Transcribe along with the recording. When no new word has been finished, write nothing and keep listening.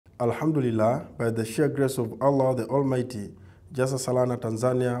Alhamdulillah, by the sheer grace of Allah the Almighty, Jalsa Salana,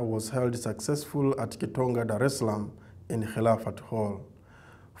 Tanzania was held successful at Kitonga, Dar es Salaam in Khilafat Hall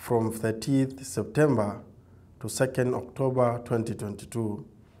from 30th September to 2nd October 2022.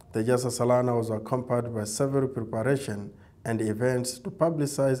 The Jalsa Salana was accompanied by several preparations and events to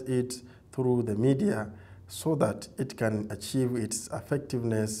publicize it through the media so that it can achieve its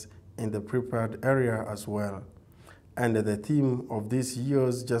effectiveness in the prepared area as well. And the theme of this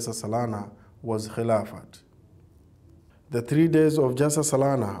year's Jalsa Salana was Khilafat. The 3 days of Jalsa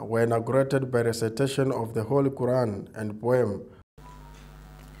Salana were inaugurated by recitation of the Holy Quran and poem.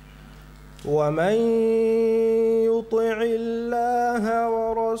 وَمَنْ يُطِعِ اللَّهَ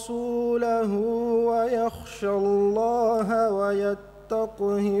وَرَسُولَهُ وَيَخْشَ اللَّهَ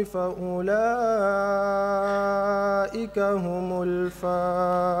وَيَتَّقْهِ فَأُولَئِكَ هُمُ الْفَائِزُونَ.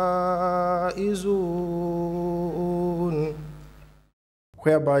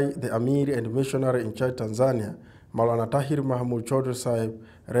 Whereby the Amir and missionary in charge Tanzania, Maulana Tahir Mahmud Chaudhry Sahib,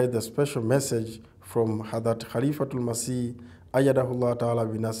 read the special message from Hadrat Khalifatul Masih Ayyadahullah Ta'ala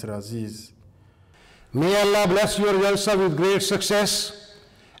bin Nasir Aziz. May Allah bless your Jalsa with great success,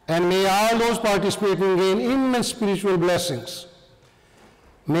 and may all those participating gain immense spiritual blessings.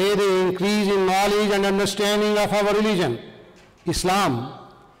 May they increase in knowledge and understanding of our religion, Islam,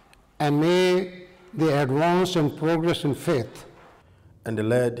 and may they advance and progress in faith. And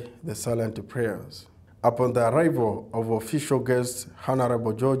led the silent prayers. Upon the arrival of official guests,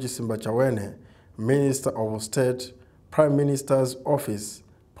 Honorable George Simbachawene, Minister of State, Prime Minister's Office,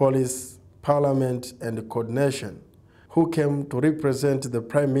 Police, Parliament, and Coordination, who came to represent the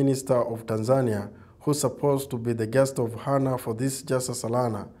Prime Minister of Tanzania, who's supposed to be the guest of honor for this Jalsa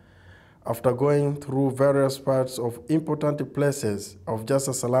Salana. After going through various parts of important places of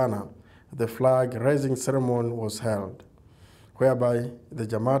Jalsa Salana, the flag raising ceremony was held, whereby the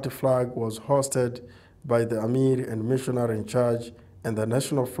Jamaat flag was hosted by the Amir and missionary in charge, and the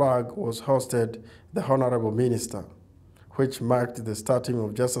national flag was hosted the Honorable Minister, which marked the starting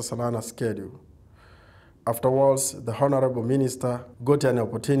of Jalsa Salana schedule. Afterwards, the Honorable Minister got an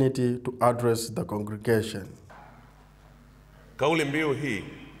opportunity to address the congregation. Kauli mbiu hii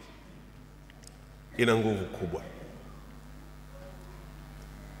ina nguvu kubwa.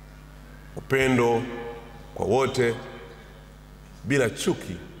 Upendo kwa wote bila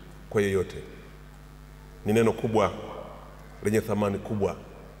chuki kwa yeyote. Ni neno kubwa lenye thamani kubwa,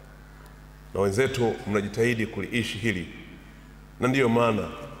 na wenzetu mnajitahidi kuliishi hili, na ndiyo maana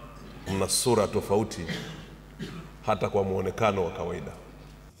mna sura tofauti hata kwa muonekano wa kawaida.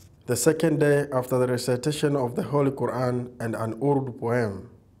 The second day after the recitation of the Holy Quran and an Urdu poem,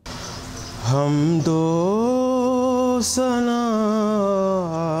 Hamdo sana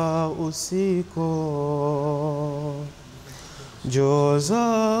usi ko jo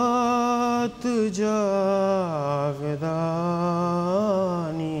zat javedani,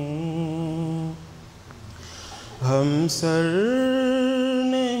 hum sar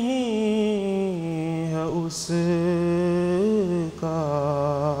nahi hai uska,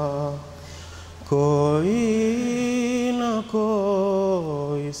 koi na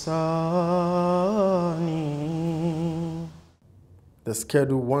koi sani. the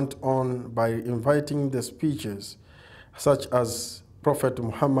schedule went on by inviting the speeches such as Prophet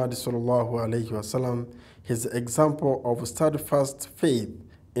Muhammad sallallahu alaihi wasallam, his example of steadfast faith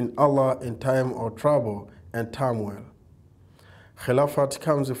in Allah in time of trouble and turmoil. Khilafat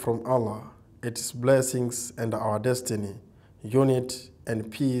comes from Allah, its blessings and our destiny, unity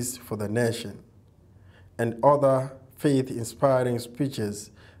and peace for the nation, and other faith-inspiring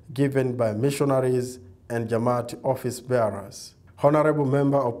speeches given by missionaries and Jamaat office bearers. Honorable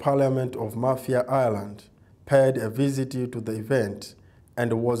Member of Parliament of Mafia Island paid a visit to the event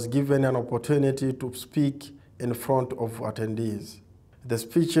and was given an opportunity to speak in front of attendees. The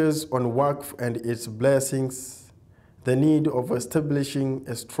speeches on Waqf and its blessings, the need of establishing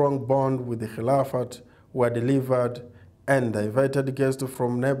a strong bond with the Khilafat were delivered, and the invited guests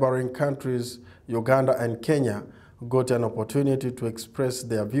from neighboring countries, Uganda and Kenya, got an opportunity to express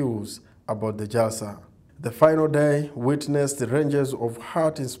their views about the Jalsa. The final day witnessed ranges of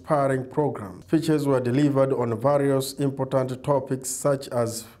heart-inspiring programs. Speeches were delivered on various important topics such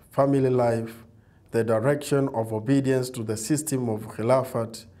as family life, the direction of obedience to the system of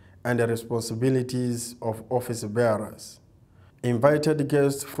Khilafat, and the responsibilities of office bearers. Invited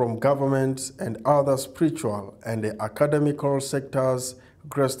guests from government and other spiritual and academical sectors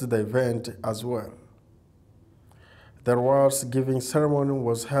graced the event as well. The awards giving ceremony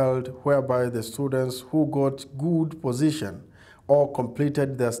was held whereby the students who got good position or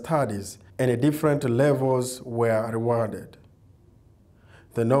completed their studies in different levels were rewarded.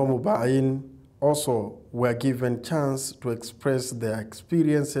 The non-Mubayin also were given chance to express their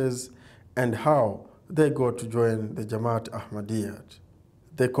experiences and how they got to join the Jamaat Ahmadiyyah.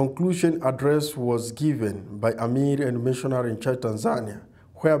 The conclusion address was given by Amir and Missionary in Charge Tanzania,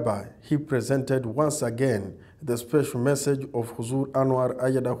 whereby he presented once again the special message of Huzur Anwar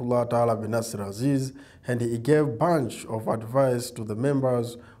Ayyadahullah Ta'ala bin Nasir Aziz, and he gave a bunch of advice to the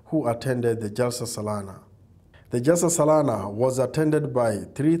members who attended the Jalsa Salana. The Jalsa Salana was attended by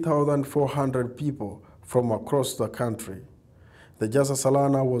 3,400 people from across the country. The Jalsa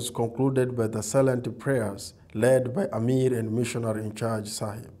Salana was concluded by the silent prayers led by Amir and Missionary in Charge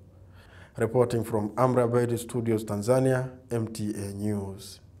Sahib. Reporting from Amra Bedi Studios, Tanzania, MTA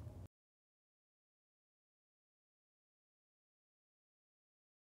News.